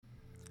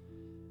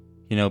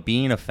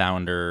Being a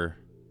founder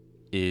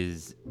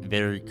is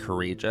very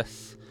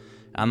courageous.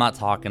 I'm not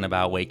talking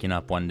about waking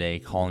up one day,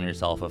 calling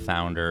yourself a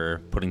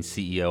founder, putting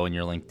CEO in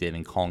your LinkedIn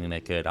and calling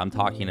it good. I'm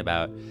talking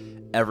about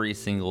every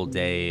single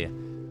day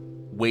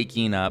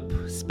waking up,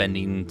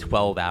 spending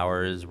 12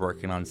 hours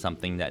working on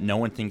something that no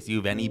one thinks you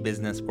have any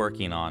business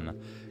working on,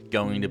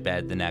 going to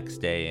bed the next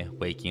day,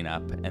 waking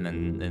up, and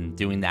then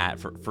doing that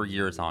for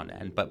years on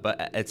end. But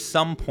at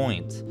some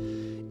point,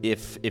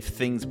 if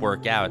things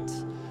work out,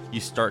 you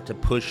start to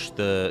push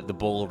the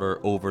boulder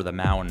over the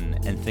mountain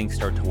and things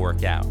start to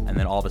work out. And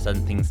then all of a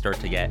sudden things start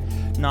to get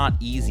not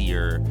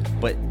easier,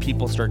 but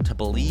people start to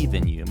believe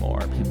in you more.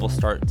 People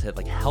start to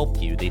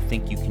help you. They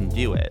think you can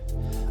do it.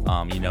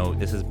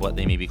 This is what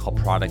they maybe call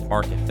product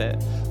market fit.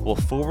 Well,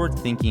 Forward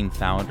Thinking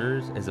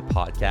Founders is a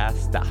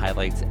podcast that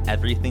highlights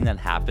everything that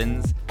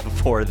happens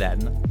before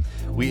then.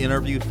 We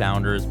interview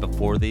founders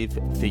before they've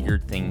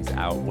figured things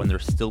out, when they're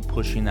still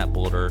pushing that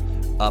boulder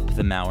up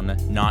the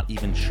mountain, not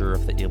even sure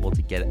if they're able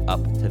to get it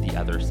up to the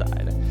other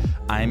side.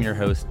 I am your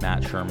host,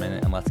 Matt Sherman,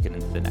 and let's get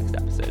into the next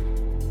episode.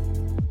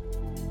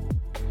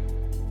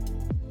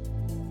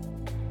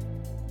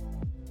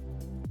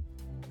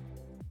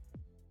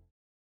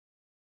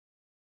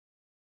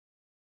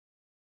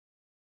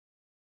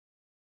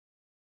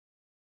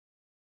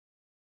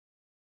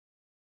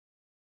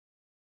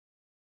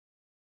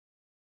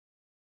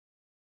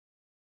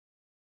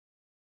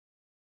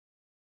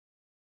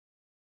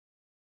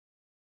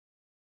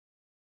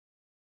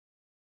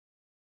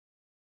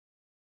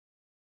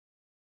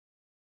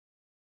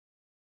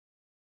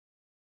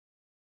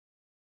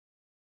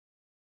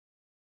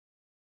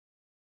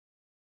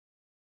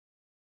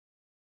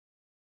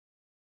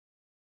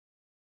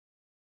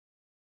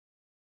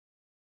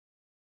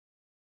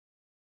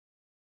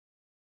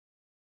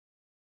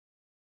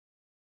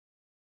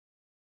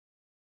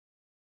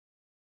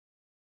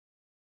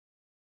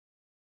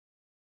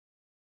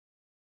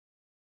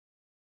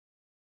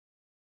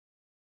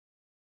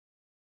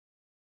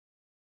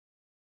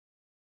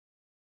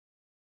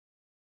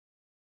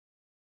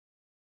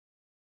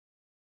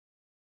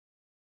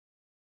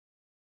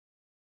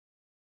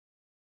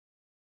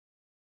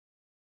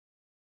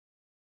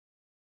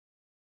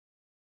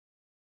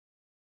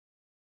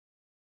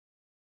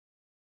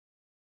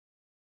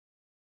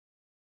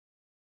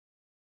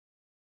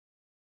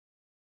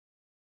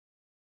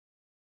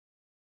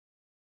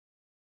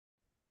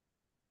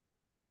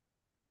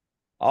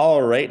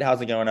 All right,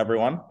 how's it going,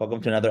 everyone? Welcome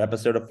to another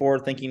episode of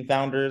Forward Thinking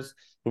Founders,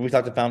 where we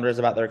talk to founders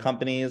about their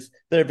companies,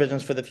 their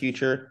visions for the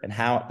future, and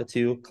how the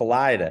two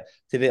collide.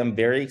 Today, I'm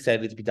very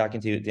excited to be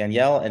talking to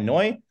Danielle and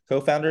Noy,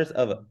 co-founders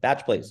of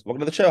Bachplace. Welcome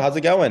to the show. How's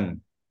it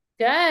going?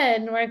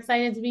 Good. We're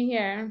excited to be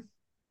here.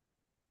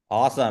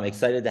 Awesome.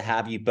 Excited to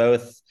have you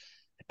both.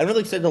 I'm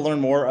really excited to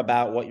learn more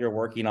about what you're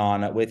working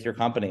on with your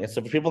company.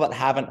 So, for people that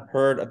haven't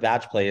heard of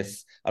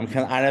Bachplace, I'm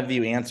kind of have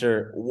you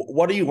answer.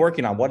 What are you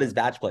working on? What is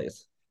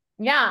Bachplace?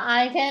 Yeah,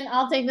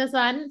 I'll take this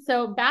one.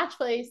 So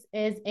Bachplace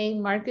is a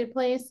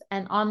marketplace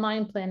and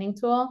online planning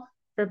tool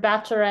for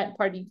bachelorette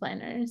party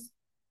planners.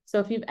 So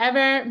if you've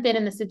ever been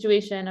in the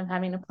situation of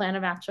having to plan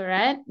a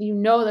bachelorette, you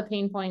know the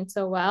pain point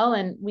so well,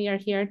 and we are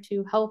here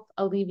to help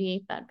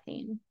alleviate that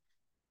pain.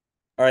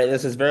 All right,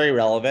 this is very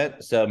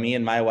relevant. So me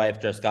and my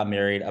wife just got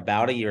married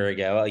about a year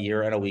ago, a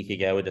year and a week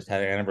ago. We just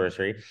had an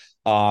anniversary.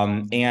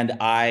 And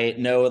I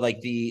know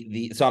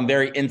the so I'm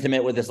very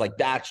intimate with this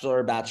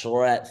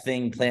bachelorette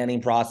thing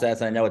planning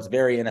process. And I know it's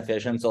very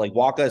inefficient. So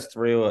walk us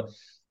through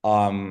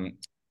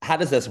how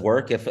does this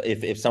work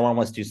if someone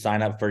wants to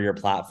sign up for your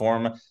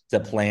platform to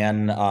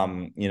plan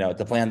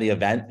to plan the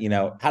event,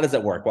 how does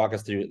it work? Walk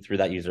us through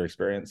that user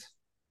experience.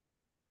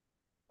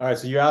 All right,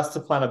 so you asked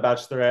to plan a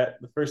bachelorette.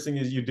 The first thing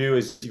is you do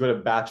is you go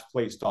to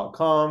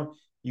batchplace.com,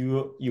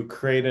 you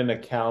create an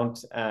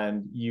account,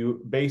 and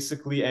you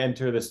basically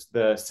enter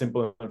the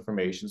simple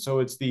information. So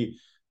it's the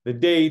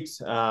date,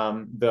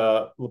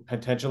 the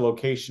potential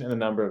location, and the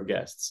number of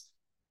guests.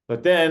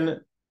 But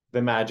then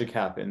the magic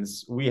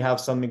happens. We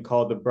have something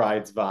called the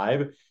bride's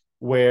vibe,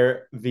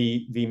 where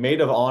the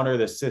maid of honor,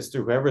 the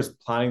sister, whoever is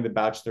planning the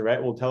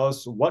bachelorette, will tell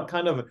us what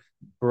kind of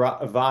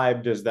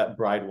vibe does that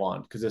bride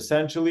want. Because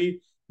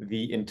essentially,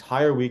 the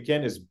entire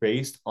weekend is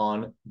based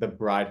on the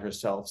bride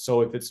herself. So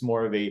if it's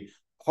more of a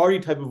party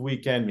type of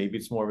weekend, maybe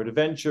it's more of an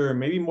adventure,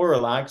 maybe more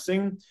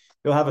relaxing,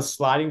 they'll have a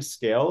sliding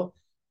scale.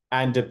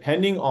 And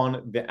depending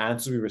on the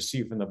answer we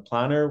receive from the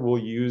planner, we'll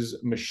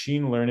use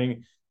machine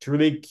learning to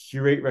really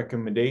curate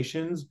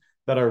recommendations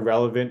that are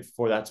relevant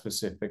for that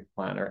specific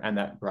planner and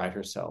that bride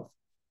herself.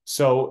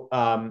 So,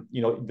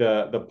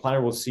 the planner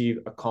will receive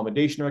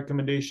accommodation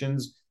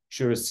recommendations,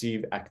 she'll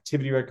receive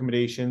activity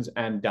recommendations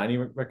and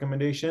dining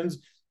recommendations.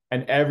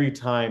 And every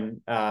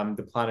time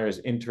the planner is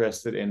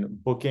interested in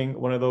booking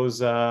one of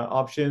those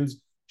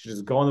options, you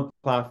just go on the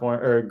platform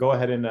or go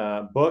ahead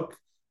and book,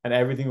 and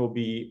everything will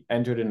be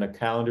entered in a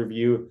calendar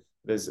view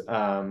that is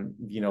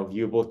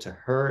viewable to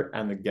her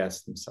and the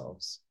guests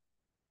themselves.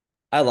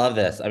 I love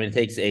this. I mean, it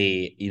takes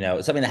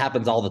something that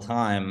happens all the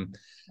time,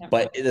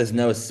 but there's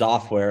no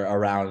software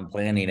around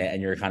planning it,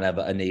 and you're kind of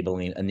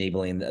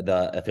enabling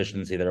the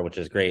efficiency there, which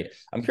is great.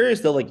 I'm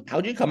curious though, like,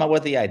 how did you come up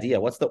with the idea?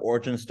 What's the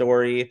origin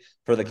story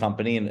for the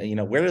company,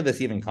 and where did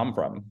this even come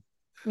from?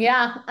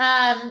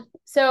 Yeah.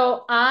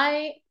 So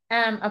I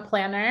am a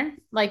planner,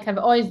 like have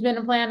always been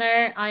a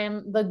planner. I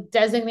am the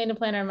designated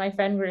planner in my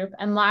friend group.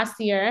 And last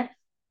year,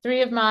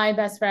 three of my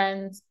best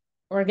friends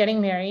were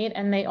getting married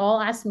and they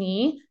all asked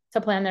me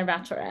to plan their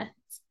bachelorettes.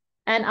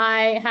 And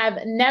I have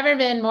never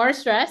been more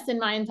stressed in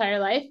my entire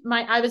life.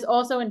 I was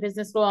also in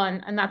business school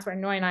and that's where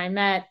Noy and I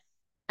met.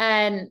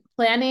 And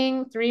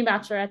planning three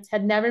bachelorettes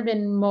had never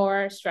been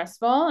more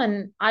stressful.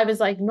 And I was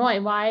like,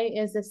 Noy, why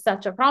is this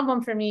such a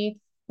problem for me?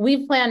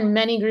 We've planned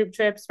many group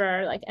trips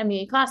for like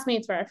MBA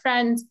classmates, for our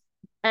friends.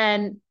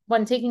 And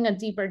when taking a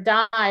deeper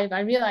dive,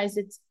 I realized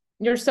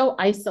you're so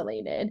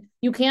isolated.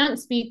 You can't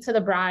speak to the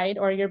bride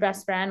or your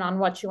best friend on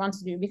what she wants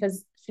to do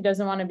because she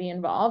doesn't want to be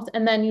involved.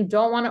 And then you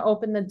don't want to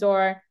open the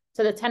door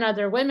to the 10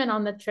 other women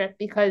on the trip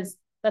because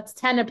that's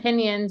 10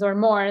 opinions or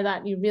more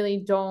that you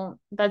really don't,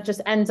 that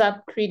just ends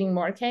up creating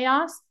more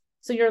chaos.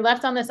 So you're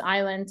left on this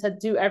island to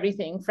do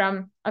everything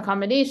from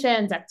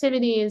accommodations,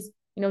 activities,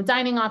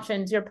 dining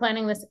options. You're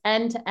planning this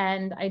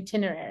end-to-end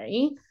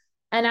itinerary.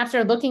 And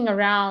after looking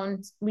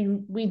around,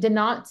 we did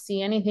not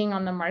see anything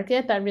on the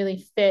market that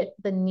really fit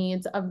the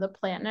needs of the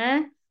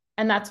planner.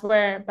 And that's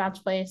where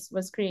Bachplace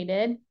was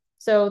created.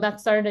 So that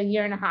started a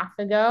year and a half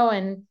ago.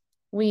 And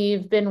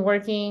we've been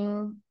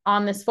working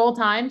on this full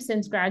time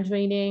since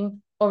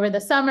graduating. Over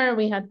the summer,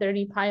 we had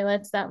 30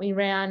 pilots that we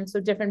ran. So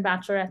different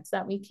bachelorettes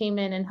that we came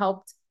in and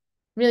helped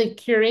really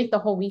curate the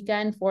whole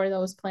weekend for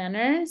those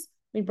planners.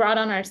 We brought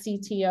on our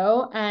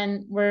CTO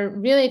and we're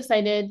really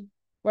excited.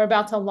 We're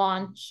about to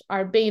launch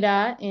our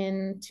beta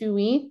in 2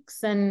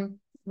 weeks. And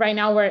right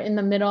now we're in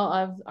the middle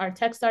of our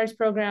Techstars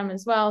program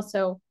as well.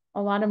 So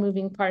a lot of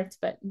moving parts,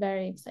 but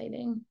very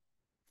exciting.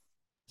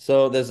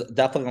 So there's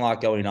definitely a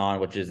lot going on,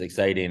 which is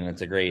exciting, and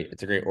it's a great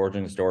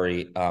origin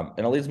story. And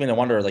it leads me to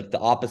wonder, like, the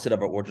opposite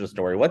of an origin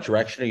story. What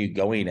direction are you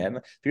going in?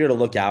 If you were to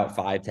look out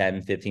 5,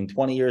 10, 15,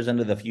 20 years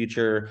into the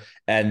future,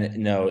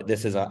 and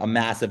this is a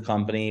massive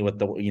company with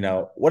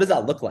what does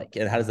that look like,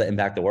 and how does that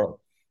impact the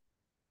world?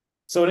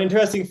 So an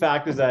interesting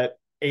fact is that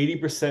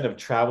 80% of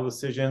travel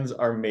decisions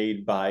are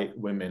made by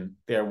women.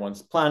 They're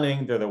ones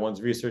planning, they're the ones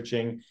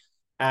researching.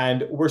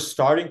 And we're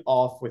starting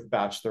off with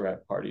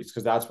bachelorette parties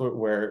because that's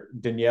where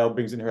Danielle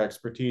brings in her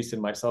expertise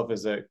and myself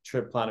as a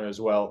trip planner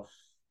as well.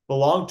 But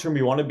long term,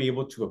 we want to be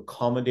able to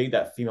accommodate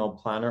that female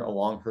planner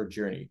along her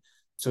journey.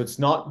 So it's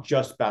not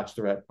just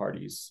bachelorette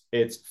parties,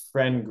 it's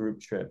friend group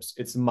trips,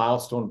 it's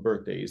milestone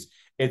birthdays,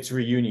 it's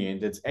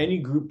reunions, it's any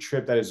group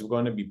trip that is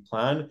going to be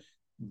planned.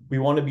 We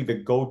want to be the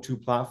go-to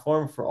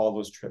platform for all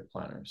those trip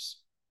planners.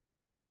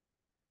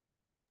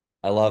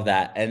 I love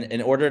that. And in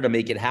order to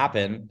make it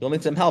happen, you'll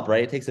need some help,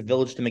 right? It takes a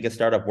village to make a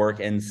startup work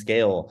and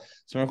scale.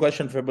 So my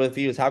question for both of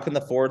you is, how can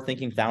the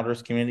forward-thinking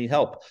founders community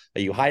help?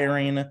 Are you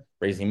hiring,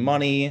 raising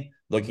money,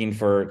 looking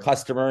for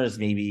customers,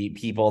 maybe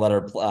people that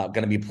are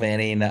going to be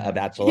planning a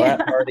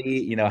bachelorette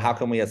party? How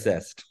can we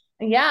assist?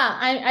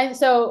 Yeah,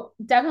 so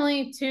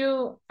definitely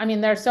there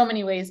are so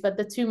many ways, but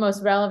the two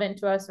most relevant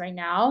to us right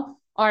now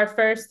are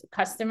first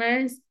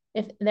customers.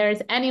 If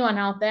there's anyone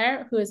out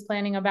there who is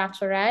planning a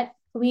bachelorette,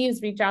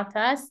 please reach out to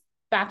us,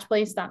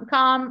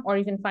 Bachplace.com, or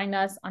you can find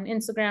us on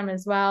Instagram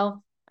as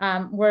well.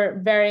 We're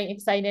very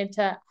excited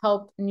to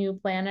help new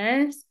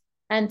planners.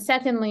 And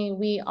secondly,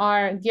 we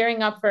are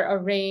gearing up for a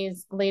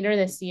raise later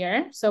this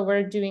year. So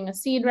we're doing a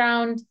seed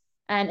round.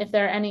 And if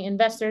there are any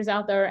investors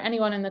out there or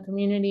anyone in the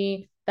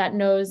community that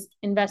knows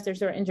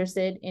investors who are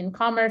interested in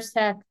commerce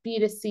tech,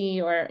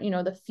 B2C, or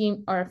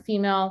the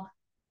female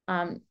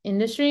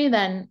industry,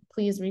 then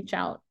please reach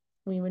out.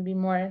 We would be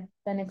more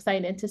than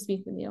excited to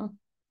speak with you.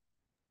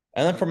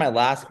 And then for my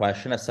last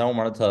question, if someone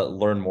wanted to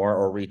learn more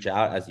or reach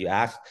out, as you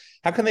asked,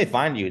 how can they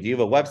find you? Do you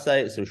have a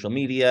website, social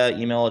media,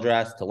 email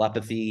address,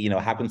 telepathy?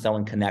 How can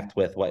someone connect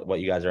with what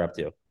you guys are up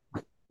to?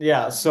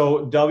 Yeah,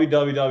 so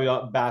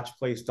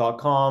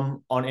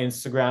www.bachplace.com. On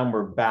Instagram,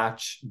 we're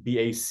batch,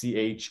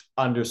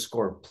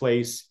 BACH_place,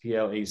 PLACE.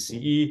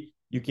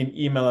 You can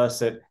email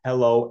us at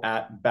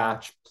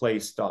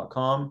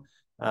hello@bachplace.com.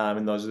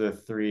 And those are the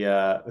three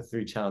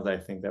channels I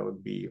think that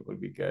would be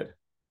good.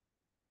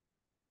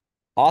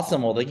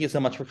 Awesome. Well, thank you so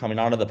much for coming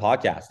on to the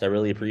podcast. I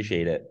really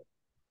appreciate it.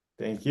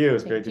 Thank you.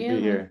 It's great to be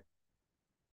here.